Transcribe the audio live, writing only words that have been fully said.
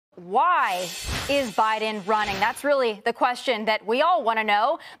why is Biden running? That's really the question that we all want to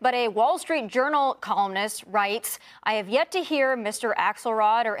know. But a Wall Street Journal columnist writes, I have yet to hear Mr.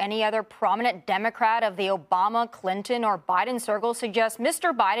 Axelrod or any other prominent Democrat of the Obama, Clinton, or Biden circle suggest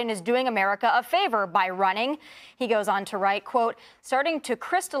Mr. Biden is doing America a favor by running. He goes on to write, quote, starting to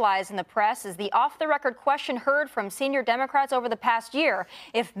crystallize in the press is the off-the-record question heard from senior Democrats over the past year.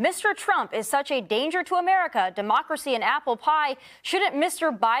 If Mr. Trump is such a danger to America, democracy, and apple pie, shouldn't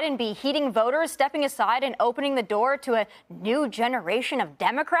Mr. Biden be heeding voters, stepping aside, and opening the door to a new generation of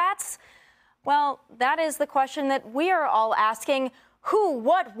Democrats? Well, that is the question that we are all asking. Who,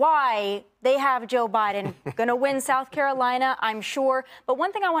 what, why they have Joe Biden going to win South Carolina, I'm sure. But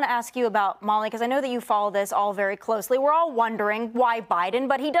one thing I want to ask you about, Molly, because I know that you follow this all very closely. We're all wondering why Biden,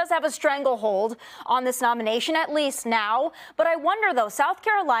 but he does have a stranglehold on this nomination, at least now. But I wonder, though, South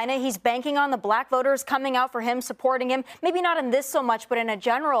Carolina, he's banking on the black voters coming out for him, supporting him. Maybe not in this so much, but in a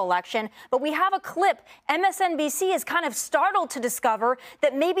general election. But we have a clip. MSNBC is kind of startled to discover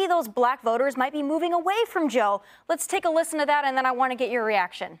that maybe those black voters might be moving away from Joe. Let's take a listen to that, and then I want to get your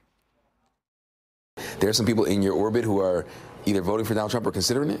reaction. There are some people in your orbit who are either voting for Donald Trump or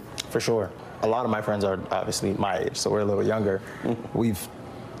considering it? For sure. A lot of my friends are obviously my age, so we're a little younger. We've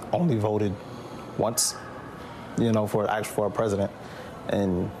only voted once, you know, for a president.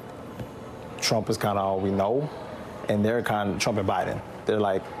 And Trump is kind of all we know. And they're kind of Trump and Biden. They're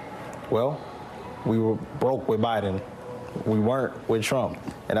like, well, we were broke with Biden. We weren't with Trump.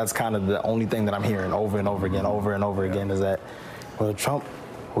 And that's kind of the only thing that I'm hearing over and over again, is that, well, Trump,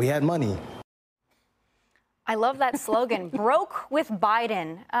 we had money. I love that slogan, broke with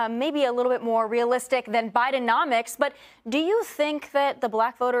Biden. Maybe a little bit more realistic than Bidenomics. But do you think that the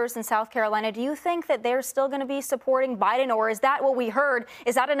black voters in South Carolina, do you think that they're still going to be supporting Biden? Or is that what we heard?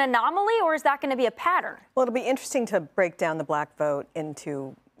 Is that an anomaly, or is that going to be a pattern? Well, it'll be interesting to break down the black vote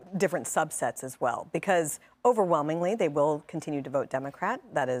into different subsets as well, because overwhelmingly they will continue to vote Democrat.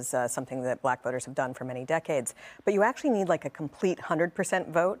 That is something that black voters have done for many decades. But you actually need like a complete 100%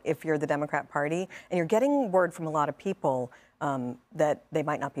 vote if you're the Democrat Party, and you're getting word from a lot of people that they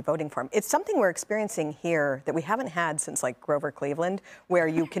might not be voting for him. It's something we're experiencing here that we haven't had since like Grover Cleveland, where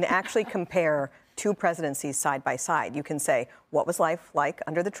you can actually compare two presidencies side by side. You can say, what was life like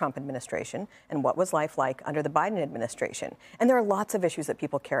under the Trump administration and what was life like under the Biden administration? And there are lots of issues that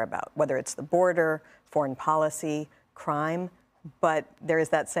people care about, whether it's the border, foreign policy, crime. But there is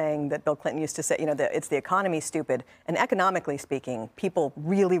that saying that Bill Clinton used to say, you know, it's the economy, stupid. And economically speaking, people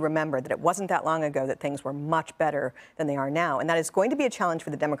really remember that it wasn't that long ago that things were much better than they are now. And that is going to be a challenge for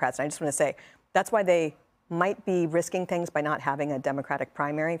the Democrats. And I just want to say, that's why they might be risking things by not having a Democratic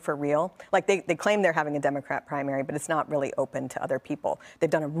primary for real. Like they claim they're having a Democrat primary, but it's not really open to other people. They've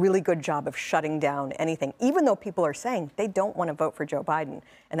done a really good job of shutting down anything, even though people are saying they don't want to vote for Joe Biden.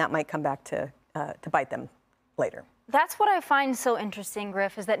 And that might come back to bite them later. That's what I find so interesting,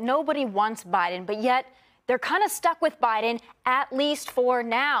 Griff, is that nobody wants Biden, but yet they're kind of stuck with Biden, at least for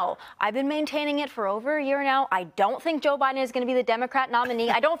now. I've been maintaining it for over a year now. I don't think Joe Biden is going to be the Democrat nominee.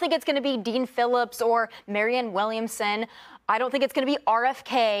 I don't think it's going to be Dean Phillips or Marianne Williamson. I don't think it's going to be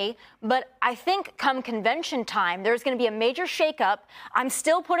RFK. But I think come convention time, there's going to be a major shakeup. I'm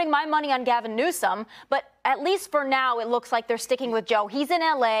still putting my money on Gavin Newsom, but at least for now, it looks like they're sticking with Joe. He's in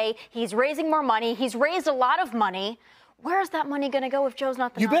L.A. He's raising more money. He's raised a lot of money. Where's that money going to go if Joe's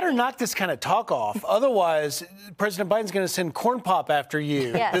not the nominee? You better knock this kind of talk off. Otherwise, President Biden's going to send corn pop after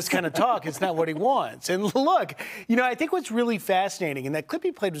you. Yes. This kind of talk is not what he wants. And look, you know, I think what's really fascinating, and that clip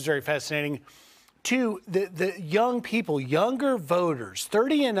he played was very fascinating, too, the young people, younger voters,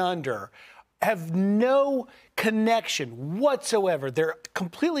 30 and under, have no connection whatsoever. They're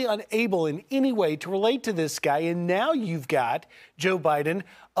completely unable in any way to relate to this guy. And now you've got Joe Biden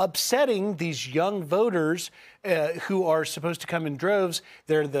upsetting these young voters who are supposed to come in droves.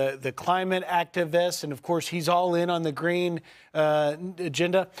 They're the climate activists. And, of course, he's all in on the green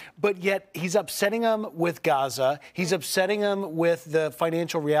agenda. But yet he's upsetting them with Gaza. He's upsetting them with the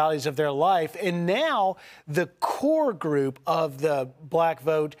financial realities of their life. And now the core group of the black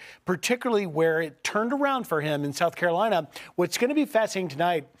vote, particularly where it turned around for him in South Carolina, what's going to be fascinating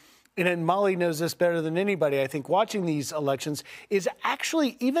tonight, and Molly knows this better than anybody, I think, watching these elections, is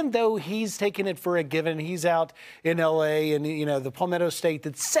actually, even though he's taken it for a given, he's out in L.A. and, you know, the Palmetto State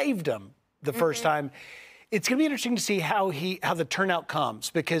that saved him the first time, it's going to be interesting to see how the turnout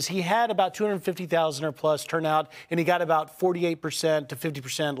comes, because he had about 250,000 or plus turnout, and he got about 48% to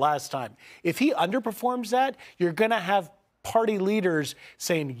 50% last time. If he underperforms that, you're going to have party leaders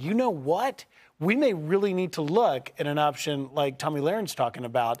saying, you know what? We may really need to look at an option like Tommy Lahren talking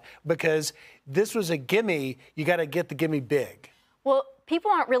about, because this was a gimme. You got to get the gimme big. Well, people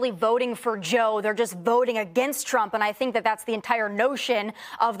aren't really voting for Joe. They're just voting against Trump. And I think that that's the entire notion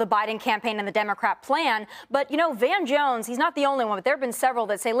of the Biden campaign and the Democrat plan. But, you know, Van Jones, he's not the only one, but there have been several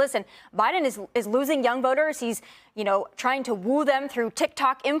that say, listen, Biden is losing young voters. He's, you know, trying to woo them through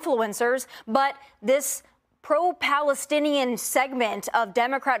TikTok influencers. But this pro-Palestinian segment of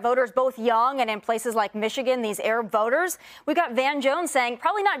Democrat voters, both young and in places like Michigan, these Arab voters, we got Van Jones saying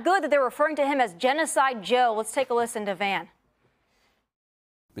probably not good that they're referring to him as Genocide Joe. Let's take a listen to Van.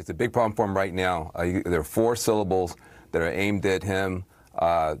 It's a big problem for him right now. There are 4 syllables that are aimed at him.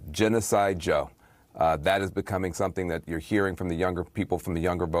 Genocide Joe. That is becoming something that you're hearing from the younger people, from the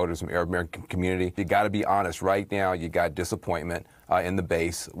younger voters, from the Arab American community. You got to be honest. Right now, you got disappointment in the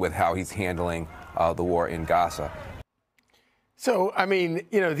base with how he's handling the war in Gaza. So, I mean,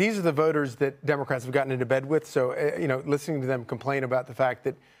 you know, these are the voters that Democrats have gotten into bed with. So, you know, listening to them complain about the fact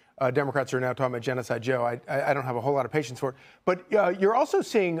that Democrats are now talking about Genocide Joe, I don't have a whole lot of patience for it. But you're also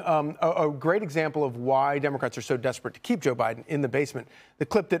seeing a great example of why Democrats are so desperate to keep Joe Biden in the basement. The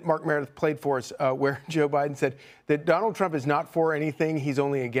clip that Mark Meredith played for us where Joe Biden said that Donald Trump is not for anything, he's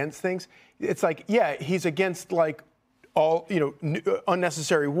only against things. It's like, yeah, he's against, like, all, you know,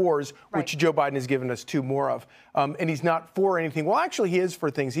 unnecessary wars, which Joe Biden has given us 2 more of. And he's not for anything. Well, actually, he is for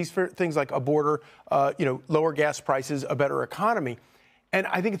things. He's for things like a border, you know, lower gas prices, a better economy. And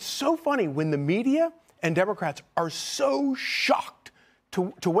I think it's so funny when the media and Democrats are so shocked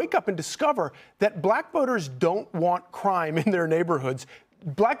to wake up and discover that black voters don't want crime in their neighborhoods.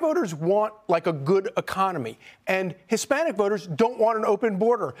 Black voters want, like, a good economy. And Hispanic voters don't want an open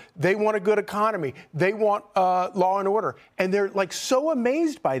border. They want a good economy. They want law and order. And they're, like, so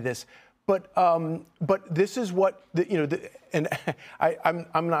amazed by this. But this is what and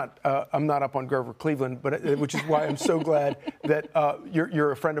I'm not up on Grover Cleveland, but which is why I'm so glad that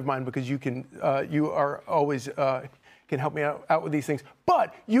you're a friend of mine, because you are always can help me out with these things.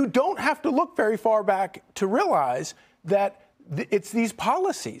 But you don't have to look very far back to realize that it's these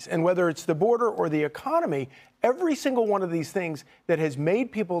policies, and whether it's the border or the economy, every single one of these things that has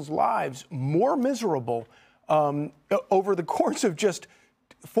made people's lives more miserable over the course of just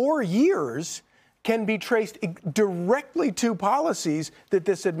 4 years can be traced directly to policies that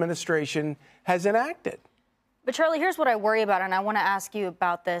this administration has enacted. But Charlie, here's what I worry about, and I want to ask you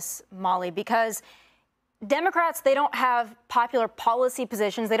about this, Molly, because Democrats, they don't have popular policy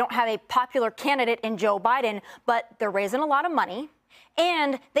positions. They don't have a popular candidate in Joe Biden, but they're raising a lot of money.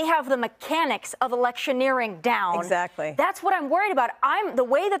 And they have the mechanics of electioneering down. Exactly. That's what I'm worried about. The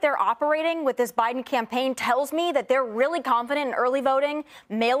way that they're operating with this Biden campaign tells me that they're really confident in early voting,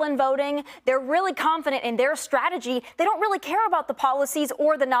 mail-in voting. They're really confident in their strategy. They don't really care about the policies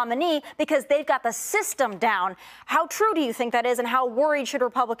or the nominee because they've got the system down. How true do you think that is, and how worried should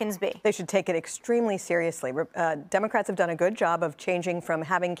Republicans be? They should take it extremely seriously. Democrats have done a good job of changing from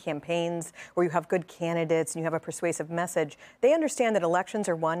having campaigns where you have good candidates and you have a persuasive message. They understand that elections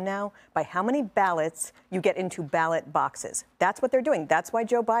are won now by how many ballots you get into ballot boxes. That's what they're doing. That's why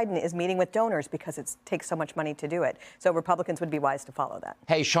Joe Biden is meeting with donors, because it takes so much money to do it. So Republicans would be wise to follow that.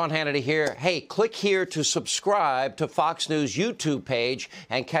 Hey, Sean Hannity here. Hey, click here to subscribe to Fox News YouTube page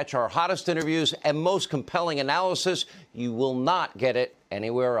and catch our hottest interviews and most compelling analysis. You will not get it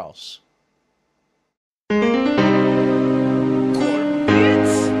anywhere else.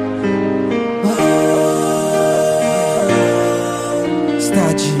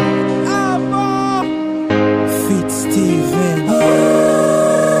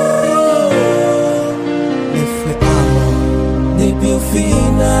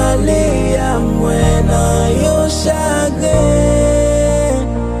 Finale amwena yo chagrin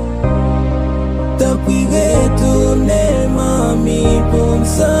Tapi retourne mami pou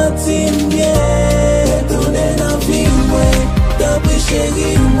m'sentir bien Retourne nan vi mwen Tapi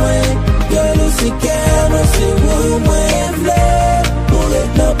chéri mwen Girl ou si ken ou si wou mwen vle Pou et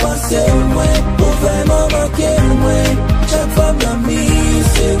nan passe mwen Pou vraiment manke mwen Chak fam nan mi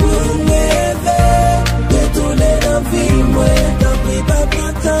se wou mwen vle Retourne nan vi mwen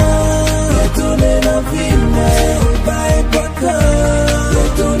Retourne nan vi mwen, pa important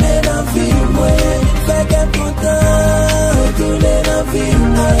Retourne nan vi mwen, fek important Retourne nan vi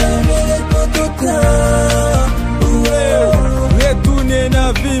mwen, meret pou toutan Retourne nan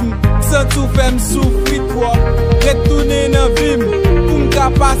vim, sa tou fèm soufri trop Retourne nan vim, pou m'ka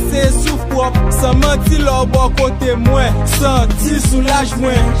pase souf prop San manti lor bo kote mwen, santi soulaj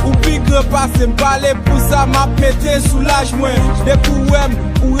mwen Ou pigre pase m'pale pou sa m'a pete soulaj mwen De pou wèm,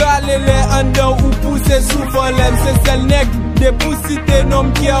 ou rale le andan ou pousse soufflem, c'est celle nèg dépousité nom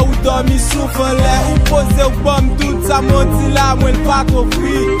qui a ou dormi soufflé. Ou pose ou pomme tout ça menti là, moi pas trop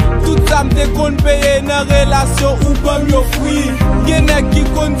free. Tout ça m'te kon payer dans relation ou pomme yo free. Gen nèg qui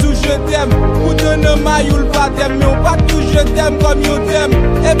kon tout je t'aime, ou donne mayoul pas t'aime, mais on pas tout je t'aime comme yo t'aime.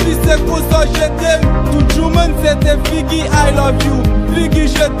 Et puis c'est pour ça je t'aime. Tout le monde c'était Figgy I love you. Figgy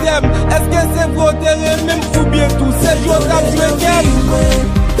je t'aime. Est-ce que c'est vrai t'aimer même ou bien tout c'est jour t'as joué game?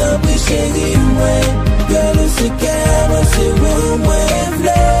 T'as pris chérie moi. Girl, c'est calme, c'est où moi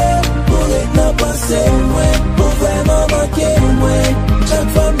v'là. Pour être n'a passé moi, pour vraiment manquer moi. Chaque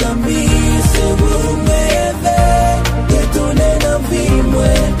femme d'ami, c'est où moi v'là. Retourner dans vie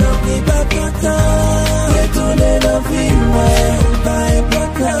moi, n'oublie pas content. Retourner dans vie moi, pas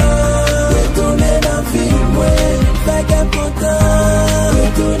important. Retourner dans vie moi, pas important.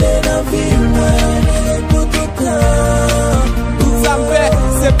 Retourner dans vie moi, pour tout temps. Ça me fait,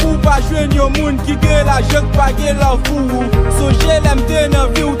 c'est pour pas jouer au monde qui gagne la jeune pas gagne la fou. So j'ai l'aime de dans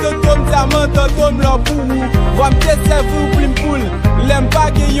vie ou de comme diamant comme la fou. Va me tester vous plim poule, l'aime pas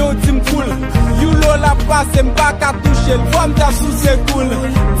gagne yon team cool. You lo la passe m'pas qu'à toucher, va me ta sous c'est cool.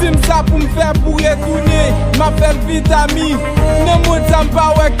 Dis ça pour me faire pour retourner, m'a fait vitamine. Ne moi ça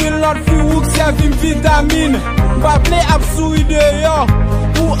pas ouais que l'autre fille ou que c'est une vitamine. Pas play absous dehors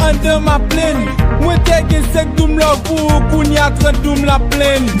ou en de ma plaine. Moi t'es que c'est que doum la pour qu'on y a 30 doum la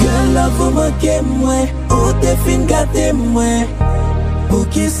plaine. Girl, la vous manquez moi, ou t'es fin gâté moi. Pour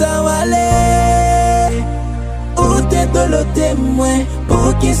qui ça va aller? Ou t'es doloté moi,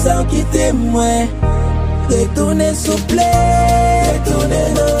 pour qui ça quitte moi. Retournez s'il plaît, retournez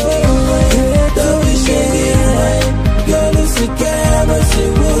dans moi. T'as vu chérie moi, girl, c'est calme, c'est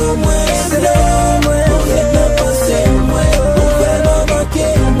où moi. Pour être n'a passé moi, pour vraiment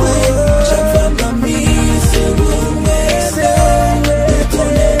manquer moi. Chaque femme d'ami, c'est où moi.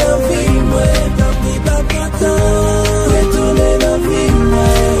 Retournez dans vie moi, n'oublie pas content. Retournez dans vie moi,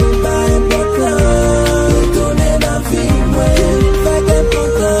 pas important. Retournez dans vie moi, pas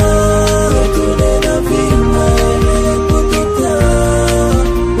important. Retournez dans vie moi, pour tout temps.